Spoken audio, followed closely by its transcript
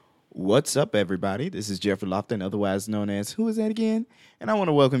What's up, everybody? This is Jeffrey Lofton, otherwise known as Who Is That Again? And I want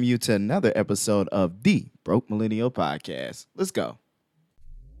to welcome you to another episode of the Broke Millennial Podcast. Let's go.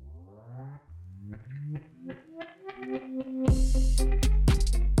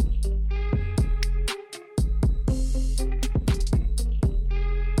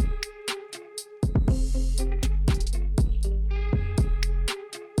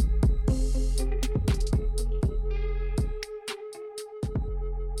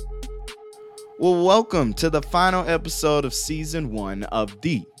 Well, welcome to the final episode of Season 1 of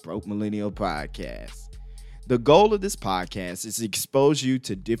the Broke Millennial Podcast. The goal of this podcast is to expose you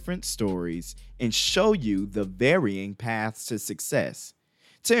to different stories and show you the varying paths to success,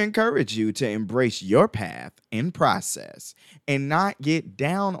 to encourage you to embrace your path and process and not get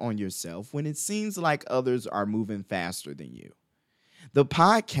down on yourself when it seems like others are moving faster than you. The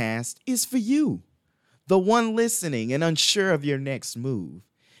podcast is for you, the one listening and unsure of your next move,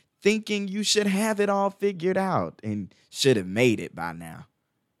 thinking you should have it all figured out and should have made it by now.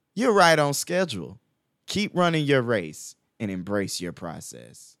 You're right on schedule. Keep running your race and embrace your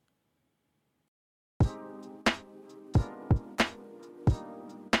process.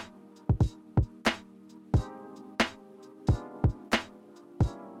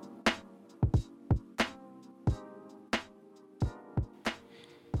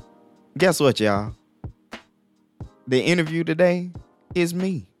 Guess what, y'all? The interview today is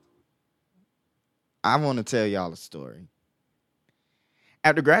me. I want to tell y'all a story.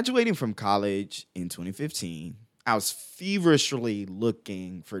 After graduating from college in 2015, I was feverishly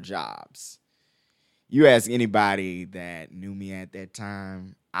looking for jobs. You ask anybody that knew me at that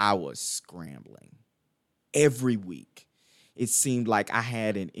time, I was scrambling. Every week, it seemed like I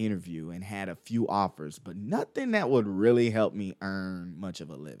had an interview and had a few offers, but nothing that would really help me earn much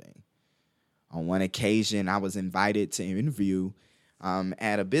of a living. On one occasion, I was invited to interview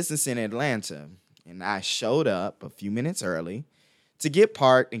at a business in Atlanta, and I showed up a few minutes early to get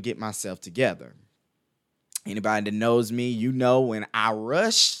parked and get myself together. Anybody that knows me, you know when I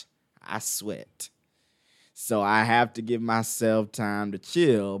rush, I sweat. So I have to give myself time to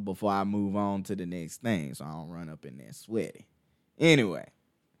chill before I move on to the next thing so I don't run up in there sweaty. Anyway,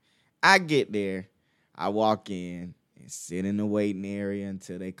 I get there, I walk in and sit in the waiting area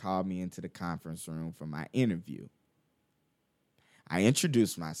until they call me into the conference room for my interview. I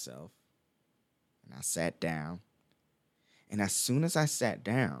introduced myself. And I sat down, and as soon as I sat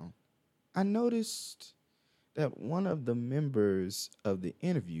down, I noticed that one of the members of the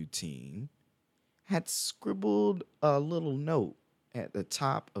interview team had scribbled a little note at the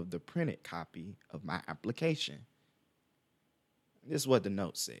top of the printed copy of my application. This is what the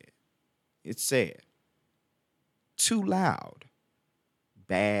note said. It said, "Too loud,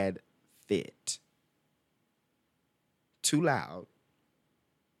 bad fit." Too loud,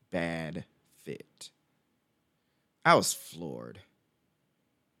 bad fit. I was floored.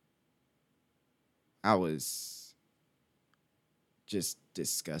 I was just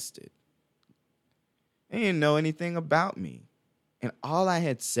disgusted. They didn't know anything about me. And all I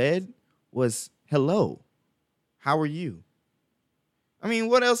had said was, "Hello, how are you?" I mean,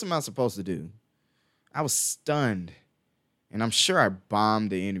 what else am I supposed to do? I was stunned. And I'm sure I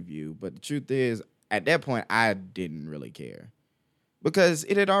bombed the interview. But the truth is, at that point, I didn't really care. Because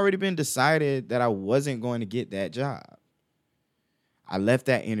it had already been decided that I wasn't going to get that job. I left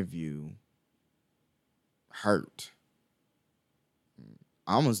that interview hurt,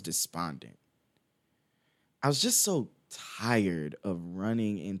 almost despondent. I was just so tired of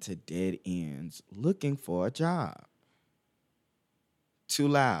running into dead ends looking for a job. Too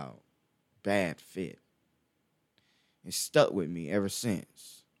loud, bad fit. It stuck with me ever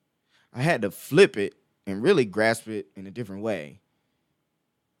since. I had to flip it and really grasp it in a different way.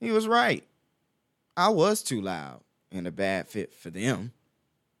 He was right. I was too loud and a bad fit for them.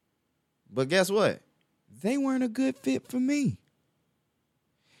 But guess what? They weren't a good fit for me.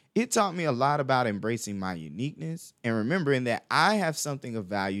 It taught me a lot about embracing my uniqueness and remembering that I have something of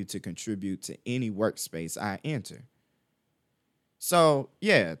value to contribute to any workspace I enter. So,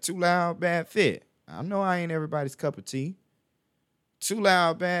 yeah, too loud, bad fit. I know I ain't everybody's cup of tea. Too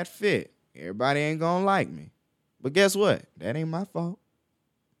loud, bad fit. Everybody ain't gonna like me. But guess what? That ain't my fault.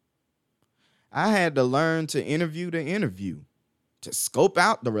 I had to learn to interview, to scope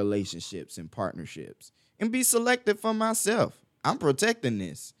out the relationships and partnerships, and be selective for myself. I'm protecting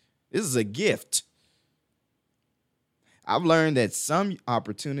this. This is a gift. I've learned that some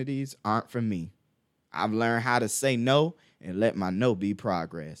opportunities aren't for me. I've learned how to say no and let my no be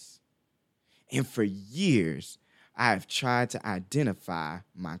progress. And for years, I have tried to identify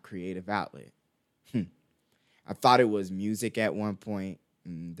my creative outlet. I thought it was music at one point.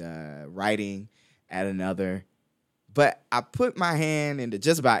 and writing at another. But I put my hand into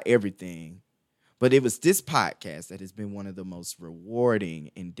just about everything. But it was this podcast that has been one of the most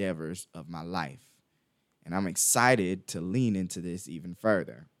rewarding endeavors of my life. And I'm excited to lean into this even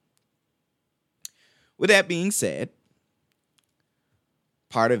further. With that being said,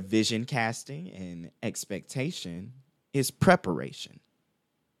 part of vision casting and expectation is preparation.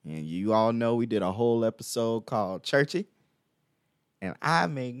 And you all know we did a whole episode called Churchy. And I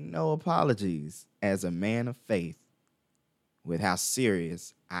make no apologies as a man of faith with how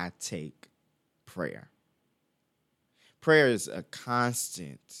serious I take prayer. Prayer is a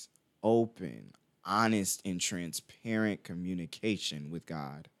constant, open, honest, and transparent communication with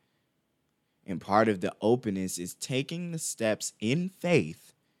God. And part of the openness is taking the steps in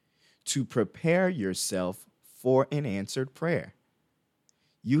faith to prepare yourself for an answered prayer.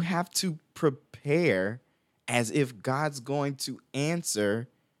 You have to prepare as if God's going to answer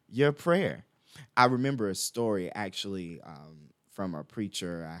your prayer. I remember a story actually from a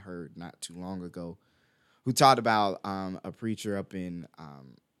preacher I heard not too long ago who talked about a preacher up in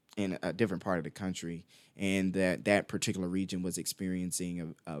a different part of the country, and that particular region was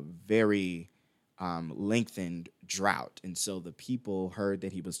experiencing a very lengthened drought. And so the people heard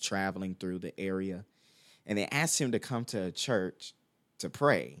that he was traveling through the area, and they asked him to come to a church to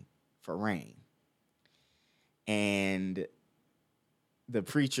pray for rain. And the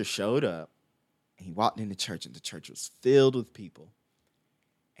preacher showed up, and he walked into church, and the church was filled with people.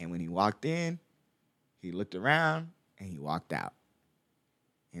 And when he walked in, he looked around, and he walked out.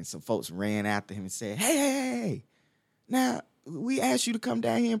 And some folks ran after him and said, hey, now, we asked you to come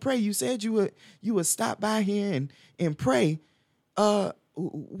down here and pray. You said you would stop by here and pray. Why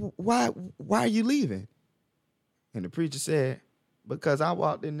are you leaving? And the preacher said, because I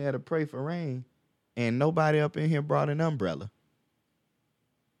walked in there to pray for rain, and nobody up in here brought an umbrella.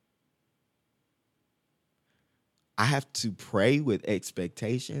 I have to pray with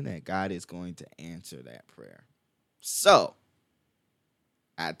expectation that God is going to answer that prayer. So,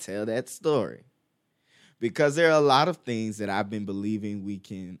 I tell that story because there are a lot of things that I've been believing we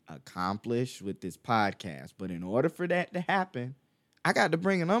can accomplish with this podcast. But in order for that to happen, I got to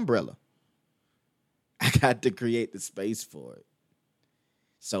bring an umbrella. I got to create the space for it.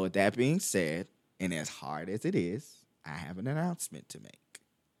 So with that being said, and as hard as it is, I have an announcement to make.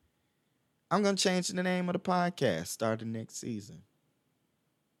 I'm going to change the name of the podcast starting next season.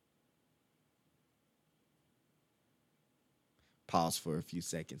 Pause for a few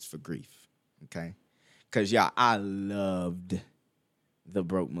seconds for grief, okay? Because, y'all, I loved the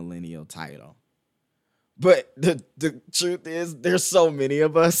Broke Millennial title. But the truth is, there's so many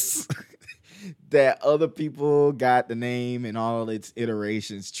of us that other people got the name and all its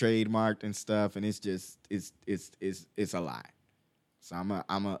iterations trademarked and stuff, and it's just, it's a lie. So I'm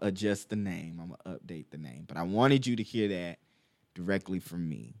gonna adjust the name. I'm going to update the name. But I wanted you to hear that directly from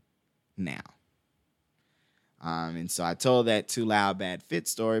me now. And so I told that Too Loud Bad Fit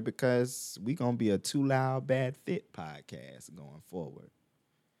story because we going to be a Too Loud Bad Fit podcast going forward.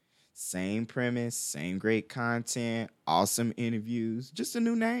 Same premise, same great content, awesome interviews, just a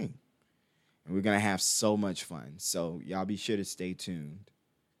new name. And we're going to have so much fun. So y'all be sure to stay tuned.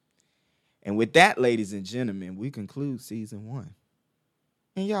 And with that, ladies and gentlemen, we conclude season 1.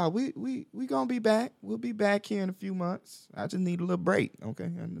 And y'all, we going to be back. We'll be back here in a few months. I just need a little break, okay?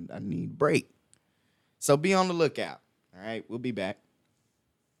 I need a break. So be on the lookout, all right? We'll be back.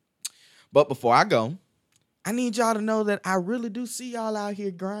 But before I go, I need y'all to know that I really do see y'all out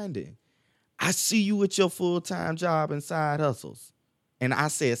here grinding. I see you with your full-time job and side hustles. And I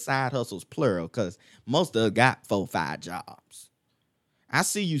said side hustles plural because most of us got 4-5 jobs. I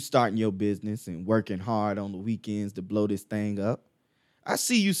see you starting your business and working hard on the weekends to blow this thing up. I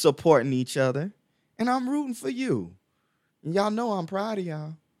see you supporting each other, and I'm rooting for you. And y'all know I'm proud of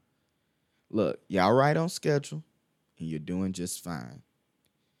y'all. Look, y'all right on schedule, and you're doing just fine.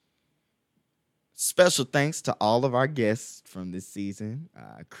 Special thanks to all of our guests from this season.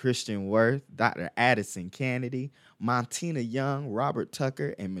 Christian Worth, Dr. Addison Kennedy, Montina Young, Robert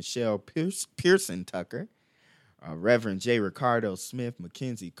Tucker, and Michelle Pearson Tucker. Reverend J. Ricardo Smith,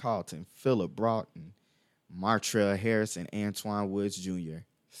 Mackenzie Carlton, Philip Broughton, Martrell Harris, and Antoine Woods Jr.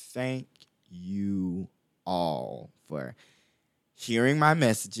 Thank you all for hearing my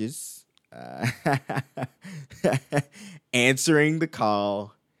messages, answering the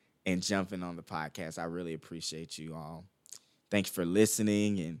call, and jumping on the podcast. I really appreciate you all. Thanks for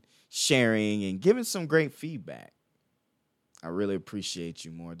listening and sharing and giving some great feedback. I really appreciate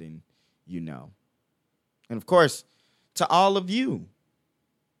you more than you know. And of course, to all of you,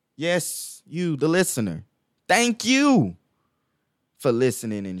 yes, you, the listener, thank you for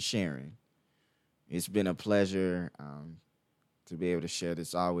listening and sharing. It's been a pleasure to be able to share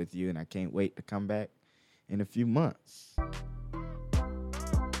this all with you, and I can't wait to come back in a few months.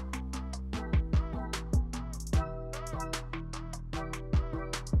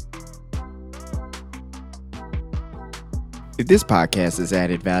 If this podcast has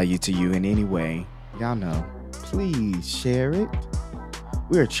added value to you in any way, y'all know, please share it.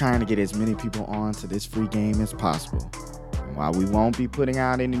 We are trying to get as many people on to this free game as possible. And while we won't be putting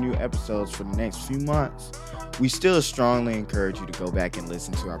out any new episodes for the next few months, we still strongly encourage you to go back and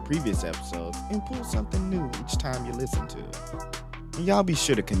listen to our previous episodes and pull something new each time you listen to it. And y'all be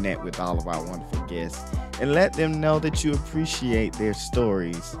sure to connect with all of our wonderful guests and let them know that you appreciate their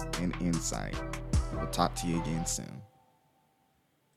stories and insight. We'll talk to you again soon.